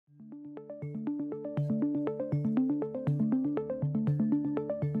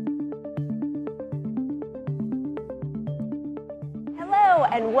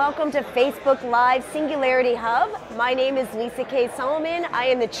and welcome to Facebook Live Singularity Hub. My name is Lisa K. Solomon. I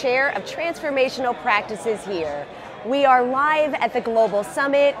am the Chair of Transformational Practices here. We are live at the Global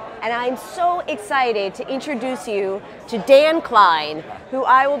Summit, and I'm so excited to introduce you to Dan Klein, who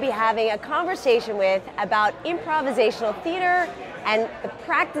I will be having a conversation with about improvisational theater and the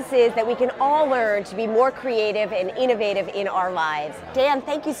practices that we can all learn to be more creative and innovative in our lives. Dan,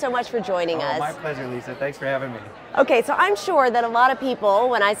 thank you so much for joining us. My pleasure, Lisa. Thanks for having me. Okay, so I'm sure that a lot of people,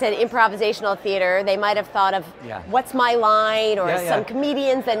 when I said improvisational theater, they might have thought of what's my line or some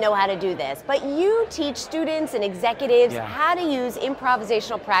comedians that know how to do this. But you teach students and executives how to use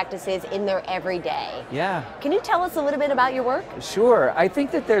improvisational practices in their everyday. Yeah. Can you tell us a little bit about your work? Sure. I think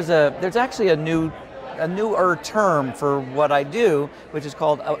that there's actually a newer term for what I do, which is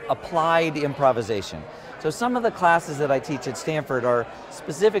called applied improvisation. So some of the classes that I teach at Stanford are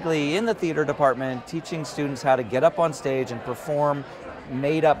specifically in the theater department, teaching students how to get up on stage and perform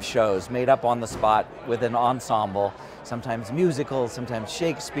made-up shows, made up on the spot with an ensemble, sometimes musicals, sometimes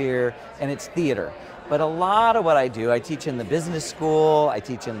Shakespeare, and it's theater. But a lot of what I do, I teach in the business school, I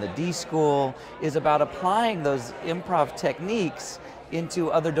teach in the D school, is about applying those improv techniques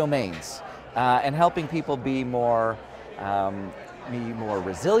into other domains and helping people be more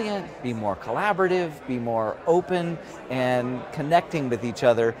resilient, be more collaborative, be more open, and connecting with each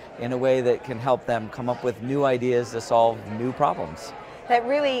other in a way that can help them come up with new ideas to solve new problems. That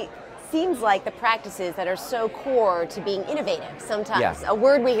really seems like the practices that are so core to being innovative sometimes. A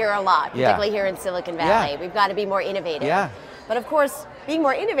word we hear a lot, particularly here in Silicon Valley. We've got to be more innovative. But of course, being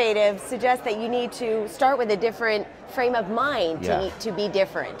more innovative suggests that you need to start with a different frame of mind to be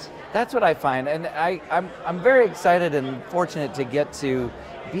different. That's what I find, and I'm very excited and fortunate to get to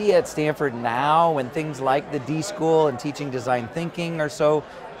be at Stanford now when things like the D School and teaching design thinking are so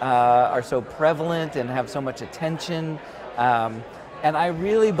prevalent and have so much attention. And I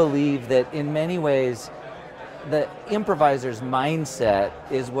really believe that in many ways, the improviser's mindset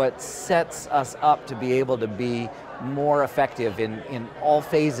is what sets us up to be able to be more effective in all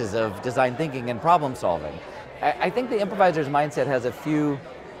phases of design thinking and problem solving. I think the improviser's mindset has a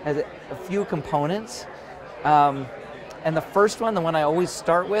few components. And the first one, the one I always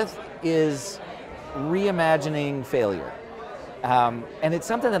start with, is reimagining failure. And it's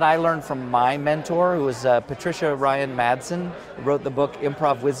something that I learned from my mentor, who was Patricia Ryan Madsen, who wrote the book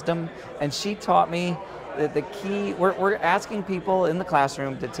Improv Wisdom. And she taught me that the key, we're asking people in the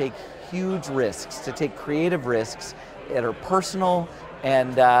classroom to take huge risks, to take creative risks that are personal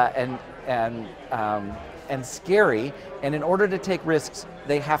and scary. And in order to take risks,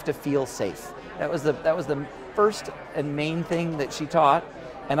 they have to feel safe. That was the first and main thing that she taught.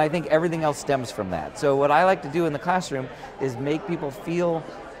 And I think everything else stems from that. So what I like to do in the classroom is make people feel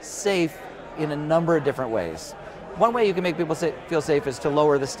safe in a number of different ways. One way you can make people feel safe is to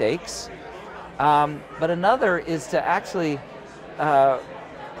lower the stakes. But another is to actually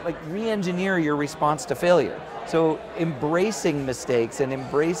re-engineer your response to failure. So embracing mistakes and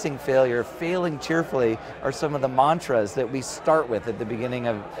embracing failure, failing cheerfully, are some of the mantras that we start with at the beginning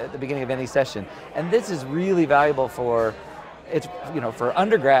of any session. And this is really valuable for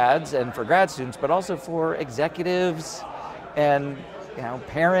undergrads and for grad students, but also for executives and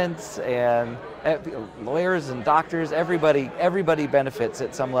parents and lawyers and doctors. Everybody benefits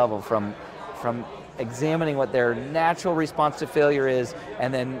at some level from examining what their natural response to failure is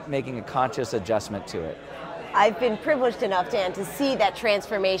and then making a conscious adjustment to it. I've been privileged enough, Dan, to see that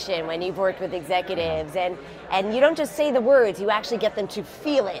transformation when you've worked with executives, and you don't just say the words, you actually get them to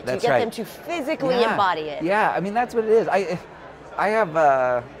feel it. That's you get them to physically embody it. Yeah, I mean, that's what it is. I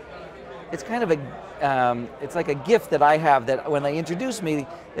have, it's kind of it's like a gift that I have that when they introduce me,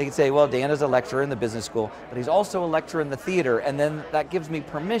 they can say, well, Dan is a lecturer in the business school, but he's also a lecturer in the theater, and then that gives me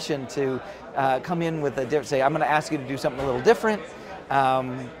permission to come in with say, I'm going to ask you to do something a little different.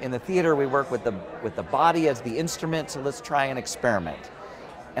 In the theater, we work with the body as the instrument, so let's try an experiment.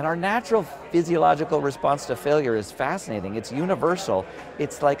 And our natural physiological response to failure is fascinating. It's universal.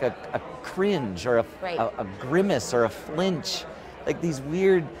 It's like a cringe or a grimace or a flinch. Like these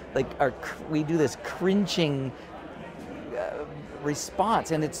weird, we do this cringing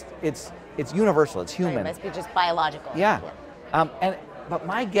response, and it's universal. It's human. Right, it must be just biological. But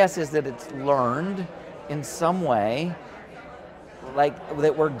my guess is that it's learned in some way, like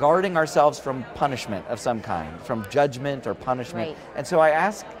that we're guarding ourselves from punishment of some kind, from judgment or punishment. And so I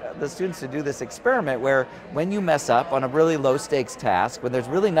ask the students to do this experiment where when you mess up on a really low stakes task, when there's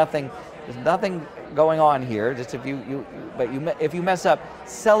really nothing going on here, just if you mess up,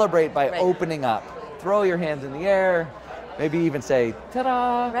 celebrate by opening up. Throw your hands in the air, Maybe even say,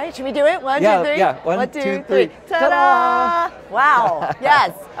 ta-da. Right, should we do it? One, Yeah, two, three. yeah. One, two, three. Ta-da! Wow,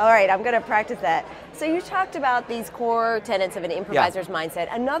 yes. All right, I'm gonna practice that. So you talked about these core tenets of an improviser's mindset.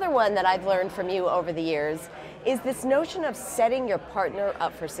 Another one that I've learned from you over the years is this notion of setting your partner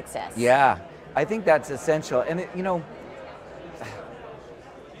up for success. Yeah, I think that's essential. And you know,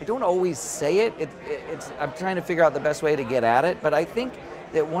 I don't always say it. I'm trying to figure out the best way to get at it, but I think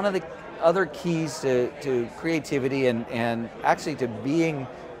that one of the other keys to creativity and actually to being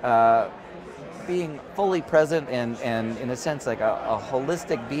fully present and in a sense like a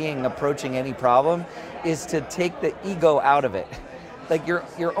holistic being approaching any problem is to take the ego out of it. Like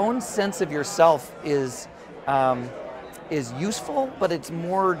your own sense of yourself is useful, but it's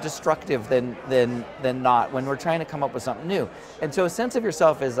more destructive than not when we're trying to come up with something new. And so a sense of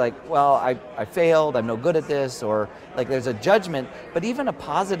yourself is like, well, I failed, I'm no good at this, or like there's a judgment, but even a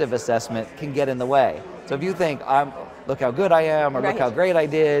positive assessment can get in the way. So if you think, look how good I am, or look how great I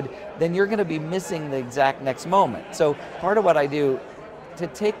did, then you're gonna be missing the exact next moment. So part of what I do to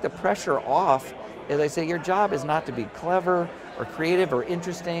take the pressure off is I say your job is not to be clever or creative or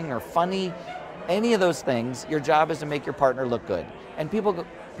interesting or funny, any of those things. Your job is to make your partner look good. And people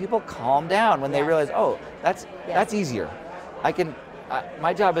calm down when they realize, oh, that's easier.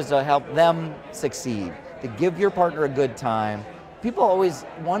 My job is to help them succeed, to give your partner a good time. People always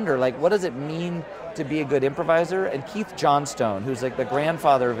wonder, like, what does it mean to be a good improviser? And Keith Johnstone, who's like the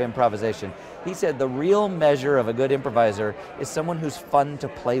grandfather of improvisation, he said the real measure of a good improviser is someone who's fun to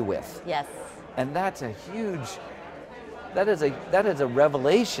play with. Yes. And that's a huge, that is a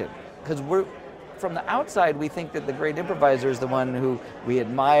revelation, because from the outside, we think that the great improviser is the one who we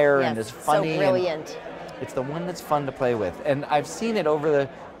admire and is funny. So brilliant. It's the one that's fun to play with. And I've seen it over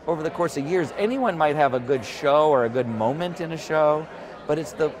the course of years. Anyone might have a good show or a good moment in a show, but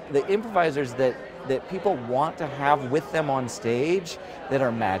it's the improvisers that people want to have with them on stage that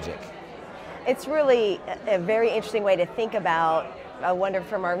are magic. It's really a very interesting way to think about. I wonder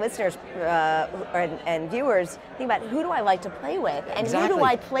from our listeners and viewers, think about who do I like to play with, and who do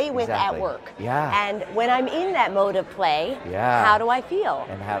I play with at work? Yeah. And when I'm in that mode of play, how do I feel?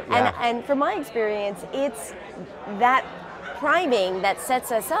 And from my experience, it's that priming that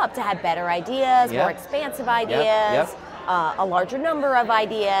sets us up to have better ideas, more expansive ideas, a larger number of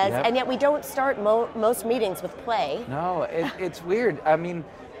ideas, and yet we don't start most meetings with play. No, it's weird. I mean,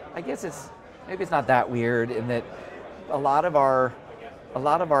 I guess maybe it's not that weird in that a lot of our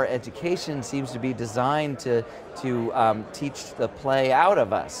education seems to be designed to teach the play out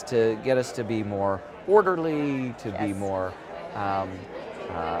of us, to get us to be more orderly, to be more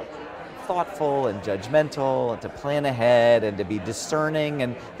thoughtful and judgmental, and to plan ahead and to be discerning.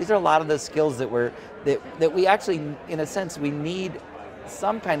 And these are a lot of the skills that we actually, in a sense, we need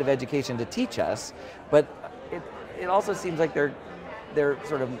some kind of education to teach us. But it also seems like they're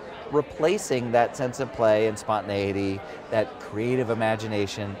sort of replacing that sense of play and spontaneity, that creative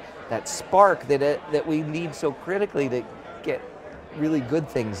imagination, that spark that we need so critically to get really good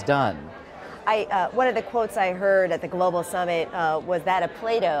things done. One of the quotes I heard at the Global Summit was that of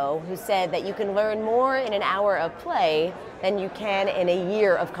Plato, who said that you can learn more in an hour of play than you can in a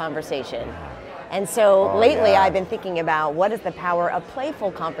year of conversation. And so lately I've been thinking about what is the power of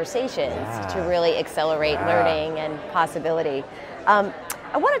playful conversations to really accelerate learning and possibility.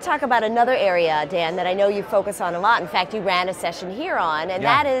 I want to talk about another area, Dan, that I know you focus on a lot. In fact, you ran a session here on, and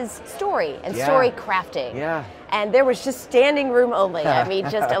that is story and story crafting. Yeah. And there was just standing room only. I mean,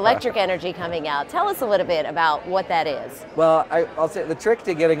 just electric energy coming out. Tell us a little bit about what that is. Well, I'll say the trick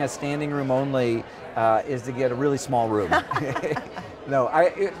to getting a standing room only is to get a really small room. No,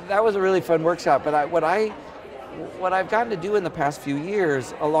 that was a really fun workshop, but what I've gotten to do in the past few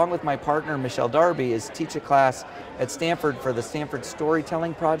years, along with my partner Michelle Darby, is teach a class at Stanford for the Stanford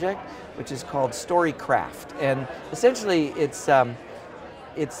Storytelling Project, which is called Storycraft. And essentially it's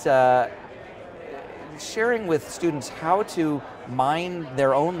sharing with students how to mine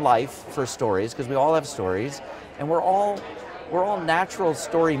their own life for stories, because we all have stories, and we're all natural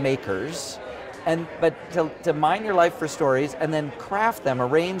story makers. But to mine your life for stories and then craft them,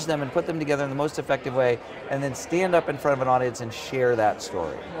 arrange them, and put them together in the most effective way, and then stand up in front of an audience and share that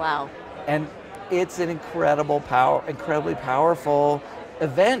story. Wow. And it's an incredibly powerful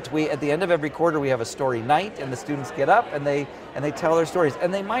event. At the end of every quarter, we have a story night, and the students get up and they tell their stories.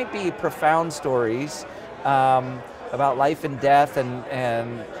 And they might be profound stories about life and death,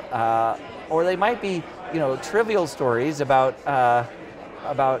 or they might be trivial stories about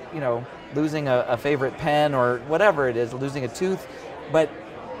losing a favorite pen, or whatever it is, losing a tooth, but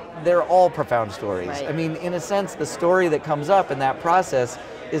they're all profound stories. Right. I mean, in a sense, the story that comes up in that process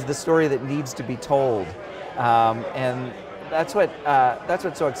is the story that needs to be told. And that's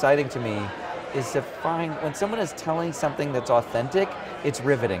what's so exciting to me, is to find when someone is telling something that's authentic, it's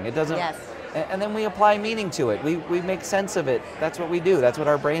riveting. It doesn't. Yes. And then we apply meaning to it. We make sense of it. That's what we do. That's what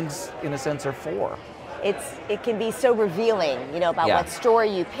our brains, in a sense, are for. It can be so revealing, about what story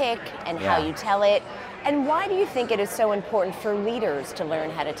you pick and how you tell it. And why do you think it is so important for leaders to learn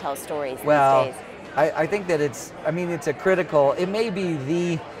how to tell stories these days? I think that it's a critical, it may be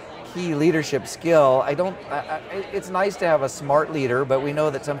the key leadership skill. It's nice to have a smart leader, but we know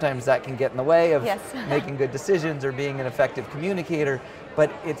that sometimes that can get in the way of making good decisions or being an effective communicator. But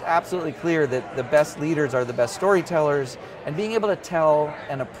it's absolutely clear that the best leaders are the best storytellers, and being able to tell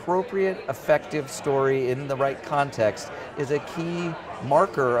an appropriate, effective story in the right context is a key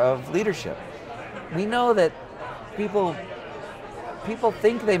marker of leadership. We know that people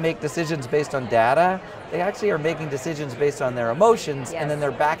think they make decisions based on data. They actually are making decisions based on their emotions, and then they're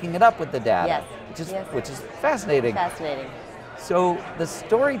backing it up with the data, which is fascinating. Fascinating. So the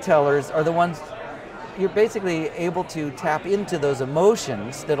storytellers are the ones, you're basically able to tap into those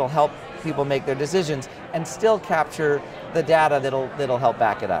emotions that'll help people make their decisions and still capture the data that'll help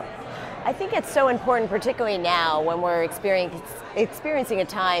back it up. I think it's so important, particularly now when we're experiencing a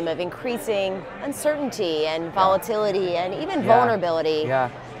time of increasing uncertainty and volatility and even vulnerability,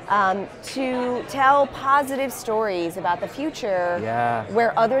 to tell positive stories about the future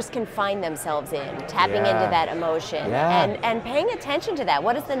where others can find themselves in, tapping into that emotion and paying attention to that.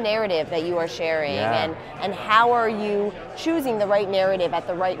 What is the narrative that you are sharing, and how are you choosing the right narrative at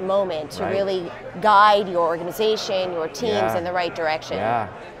the right moment to really guide your organization, your teams in the right direction?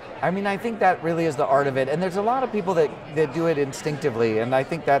 I think that really is the art of it, and there's a lot of people that do it instinctively, and I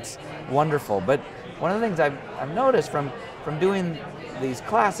think that's wonderful. But one of the things I've noticed from doing these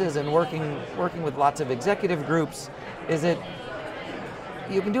classes and working with lots of executive groups is that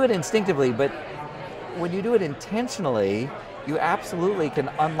you can do it instinctively, but when you do it intentionally, you absolutely can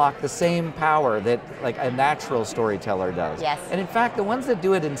unlock the same power that like a natural storyteller does. Yes. And in fact, the ones that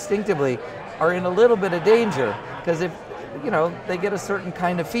do it instinctively are in a little bit of danger, because if they get a certain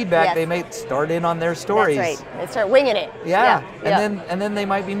kind of feedback, they may start in on their stories. That's right. They start winging it. And then they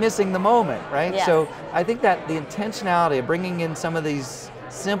might be missing the moment, right? Yes. So I think that the intentionality of bringing in some of these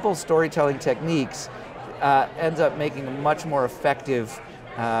simple storytelling techniques ends up making a much more effective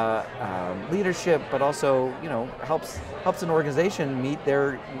leadership, but also helps an organization meet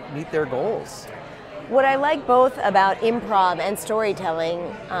their goals. What I like both about improv and storytelling,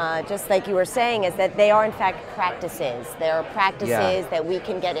 just like you were saying, is that they are in fact practices. There are practices that we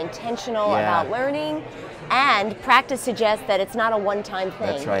can get intentional about learning, and practice suggests that it's not a one-time thing.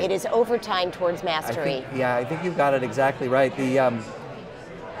 That's right. It is over time towards mastery. I think you've got it exactly right.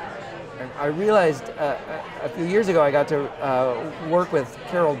 I realized a few years ago I got to work with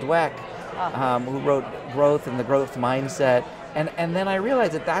Carol Dweck, who wrote Growth and the Growth Mindset, and then I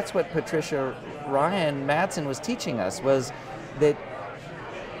realized that that's what Patricia Ryan Madsen was teaching us, was that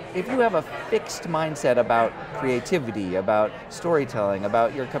if you have a fixed mindset about creativity, about storytelling,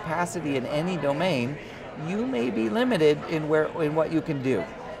 about your capacity in any domain, you may be limited in what you can do.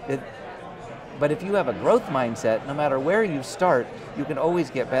 But if you have a growth mindset, no matter where you start, you can always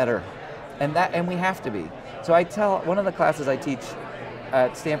get better. And we have to be. So one of the classes I teach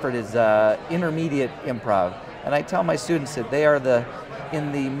at Stanford is intermediate improv. And I tell my students that they are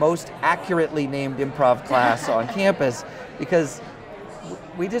in the most accurately named improv class on campus, because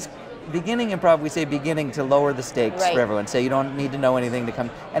beginning improv, we say beginning to lower the stakes for everyone. Say you don't need to know anything to come.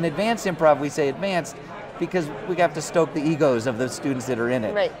 And advanced improv, we say advanced because we have to stoke the egos of the students that are in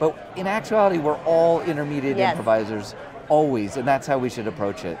it. Right. But in actuality, we're all intermediate improvisers, always, and that's how we should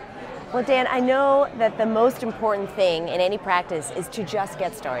approach it. Well, Dan, I know that the most important thing in any practice is to just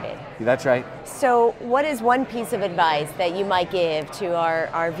get started. That's right. So what is one piece of advice that you might give to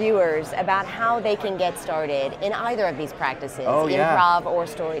our viewers about how they can get started in either of these practices, improv or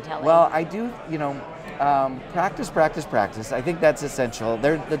storytelling? Well, I do, practice, practice, practice. I think that's essential.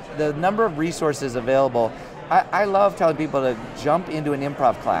 The number of resources available. I love telling people to jump into an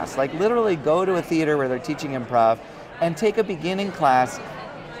improv class. Like literally go to a theater where they're teaching improv and take a beginning class.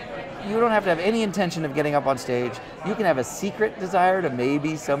 You don't have to have any intention of getting up on stage. You can have a secret desire to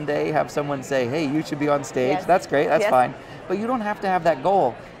maybe someday have someone say, hey, you should be on stage. Yes. That's great, that's fine. But you don't have to have that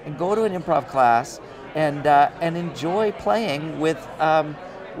goal. And go to an improv class and enjoy playing with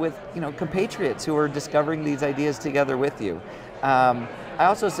compatriots who are discovering these ideas together with you. I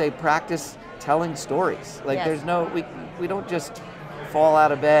also say practice telling stories. Like there's we don't just fall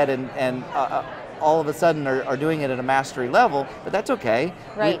out of bed and all of a sudden are doing it at a mastery level, but that's okay.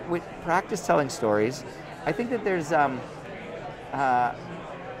 Right. We practice telling stories. I think that there's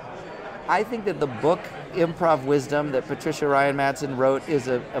I think that the book Improv Wisdom that Patricia Ryan Madsen wrote is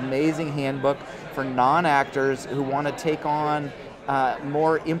an amazing handbook for non-actors who want to take on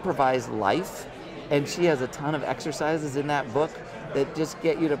more improvised life. And she has a ton of exercises in that book that just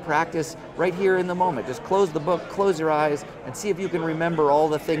get you to practice right here in the moment. Just close the book, close your eyes, and see if you can remember all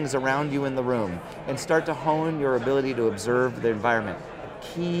the things around you in the room and start to hone your ability to observe the environment. A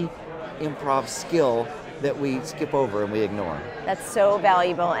key improv skill that we skip over and we ignore. That's so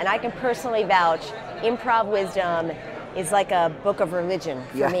valuable, and I can personally vouch, Improv Wisdom is like a book of religion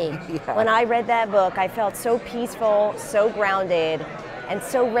for me. Yeah. When I read that book, I felt so peaceful, so grounded, and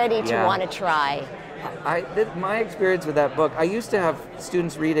so ready to want to try. My experience with that book, I used to have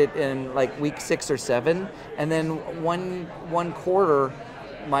students read it in like week 6 or 7, and then one quarter,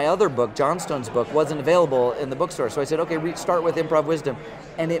 my other book, Johnstone's book, wasn't available in the bookstore. So I said, okay, start with Improv Wisdom.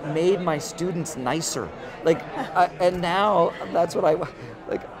 And it made my students nicer. And now that's what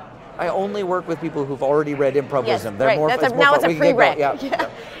I only work with people who've already read Improv Wisdom. They're right. more, Now it's a prereq. Yeah.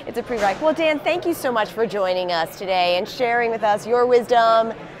 It's a prereq. Well, Dan, thank you so much for joining us today and sharing with us your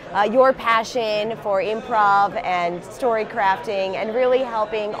wisdom, your passion for improv and story crafting, and really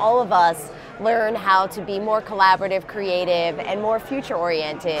helping all of us learn how to be more collaborative, creative, and more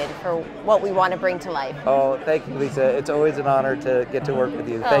future-oriented for what we want to bring to life. Oh, thank you, Lisa. It's always an honor to get to work with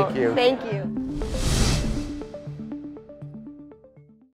you. Thank you. Thank you.